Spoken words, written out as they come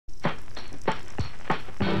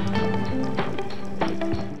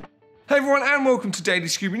Hey everyone, and welcome to Daily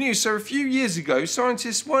Scuba News. So a few years ago,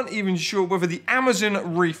 scientists weren't even sure whether the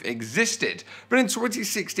Amazon Reef existed. But in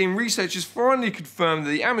 2016, researchers finally confirmed that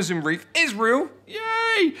the Amazon Reef is real.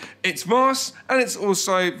 Yay! It's vast, and it's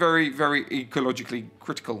also very, very ecologically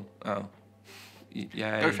critical. Oh.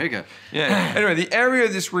 Yay. Go figure. Yeah. Anyway, the area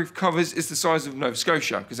this reef covers is the size of Nova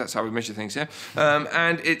Scotia, because that's how we measure things here.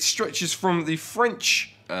 And it stretches from the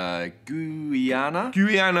French Guyana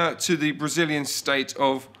to the Brazilian state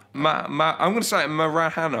of I'm going to say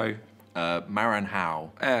Maranhão. Maranhão.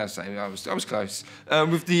 I was close.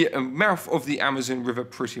 With the mouth of the Amazon River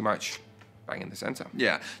pretty much bang in the centre.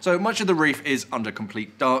 Yeah, so much of the reef is under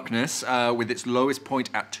complete darkness, with its lowest point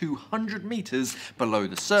at 200 metres below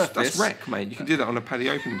the surface. That's wreck, mate. You can do that on a paddy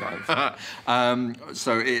open dive.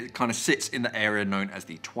 So it kind of sits in the area known as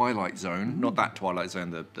the Twilight Zone. Not that Twilight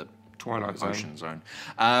Zone, the Twilight Zone. Ocean Zone.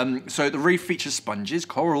 So the reef features sponges,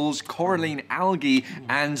 corals, coralline algae,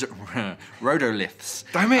 and rhodoliths.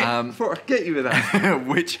 Damn it! I thought I'd get you with that.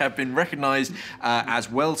 Which have been recognised as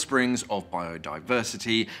well springs of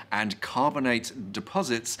biodiversity and carbonate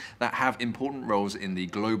deposits that have important roles in the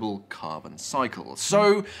global carbon cycle.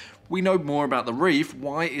 So we know more about the reef.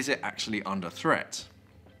 Why is it actually under threat?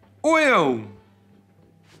 Oil!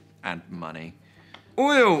 And money.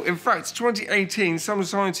 Oil. In fact, 2018, some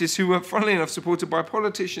scientists who were, funnily enough, supported by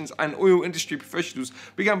politicians and oil industry professionals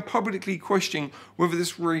began publicly questioning whether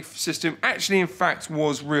this reef system actually, in fact,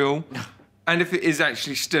 was real and if it is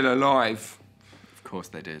actually still alive. Of course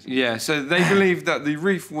they did. Yeah, so they believed that the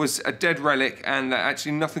reef was a dead relic and that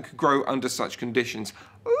actually nothing could grow under such conditions.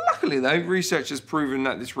 Luckily, though, research has proven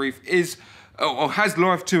that this reef is or has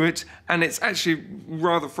life to it, and it's actually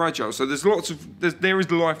rather fragile. So there's there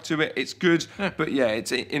is life to it. It's good, but yeah,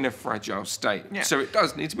 it's in a fragile state. Yeah. So it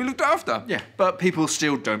does need to be looked after. Yeah, but people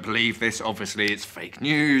still don't believe this. Obviously, it's fake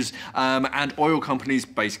news, and oil companies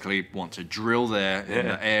basically want to drill there in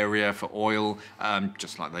the area for oil,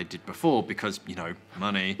 just like they did before, because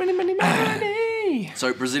money. Money, money, money.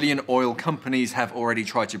 So Brazilian oil companies have already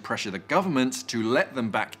tried to pressure the government to let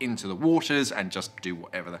them back into the waters and just do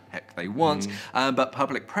whatever the heck they want. But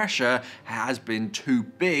public pressure has been too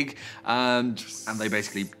big, and they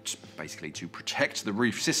basically to protect the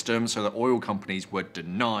reef system, so that oil companies were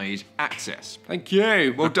denied access. Thank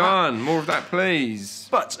you. Well done. More of that, please.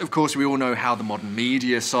 But of course, we all know how the modern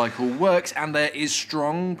media cycle works, and there is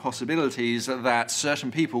strong possibilities that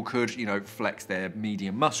certain people could, flex their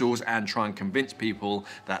media muscles and try and convince people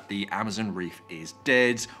that the Amazon Reef is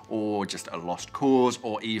dead, or just a lost cause,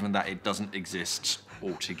 or even that it doesn't exist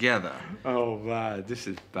altogether. Oh man, this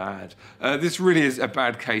is bad. This really is a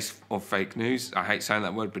bad case of fake news. I hate saying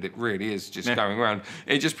that word, but it really is just going around.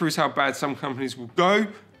 It just proves how bad some companies will go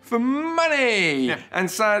for money. Yeah. And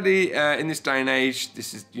sadly, in this day and age,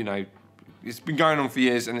 this is, it's been going on for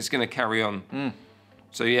years, and it's going to carry on.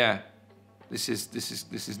 So yeah, this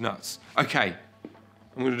is nuts. Okay,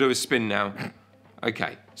 I'm going to do a spin now.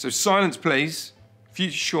 Okay, so silence, please.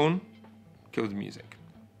 Future Shaun, kill the music.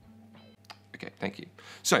 Okay, thank you.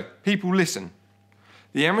 So, people listen.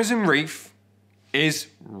 The Amazon Reef is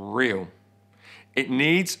real. It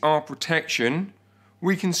needs our protection.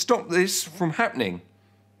 We can stop this from happening.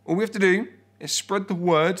 All we have to do is spread the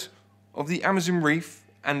word of the Amazon Reef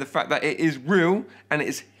and the fact that it is real and it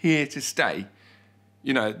is here to stay.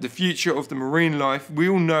 The future of the marine life, we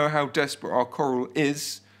all know how desperate our coral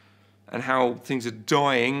is and how things are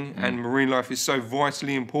dying and marine life is so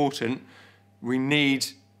vitally important. We need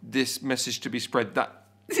this message to be spread that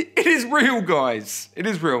it is real, guys. It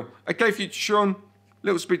is real. Okay, Future Shaun,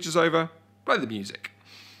 little speech is over. Play the music.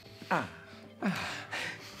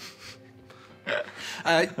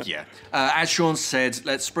 As Shaun said,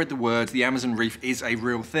 let's spread the word. The Amazon Reef is a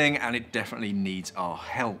real thing, and it definitely needs our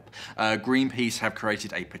help. Greenpeace have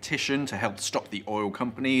created a petition to help stop the oil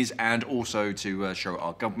companies and also to show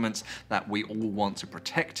our governments that we all want to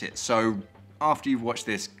protect it. So after you've watched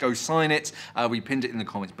this, go sign it. We pinned it in the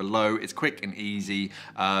comments below. It's quick and easy.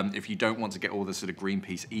 If you don't want to get all the sort of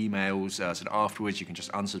Greenpeace emails afterwards, you can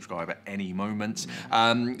just unsubscribe at any moment.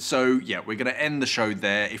 So yeah, we're going to end the show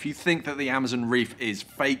there. If you think that the Amazon Reef is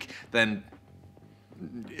fake, then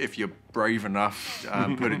if you're brave enough,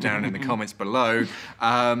 put it down in the comments below.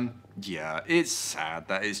 Yeah, it's sad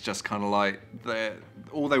that it's just kind of like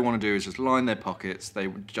all they want to do is just line their pockets. They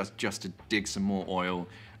just to dig some more oil,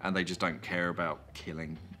 and they just don't care about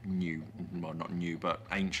killing not new, but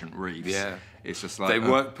ancient reefs. Yeah. It's just like... They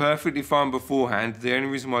worked perfectly fine beforehand. The only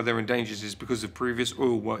reason why they're endangered is because of previous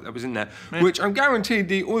oil work that was in there, which I'm guaranteed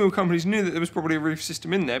the oil companies knew that there was probably a reef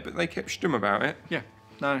system in there, but they kept stum about it. Yeah,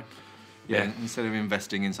 no. Yeah, instead of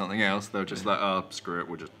investing in something else, they're just like, oh, screw it,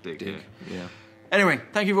 we'll just dig. Yeah. Anyway,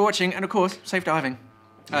 thank you for watching, and of course, safe diving.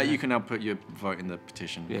 You can now put your vote in the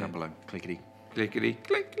petition down below. Clickety. Clickety,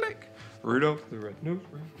 click, click. Rudolph the Red-Nosed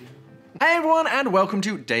Reindeer. Hey everyone, and welcome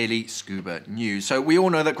to Daily Scuba News. So we all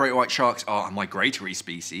know that great white sharks are a migratory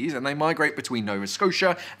species, and they migrate between Nova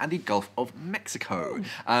Scotia and the Gulf of Mexico.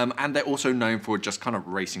 And they're also known for just kind of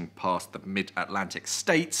racing past the mid-Atlantic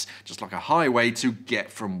states, just like a highway, to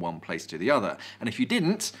get from one place to the other. And if you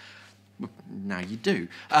didn't, well, now you do.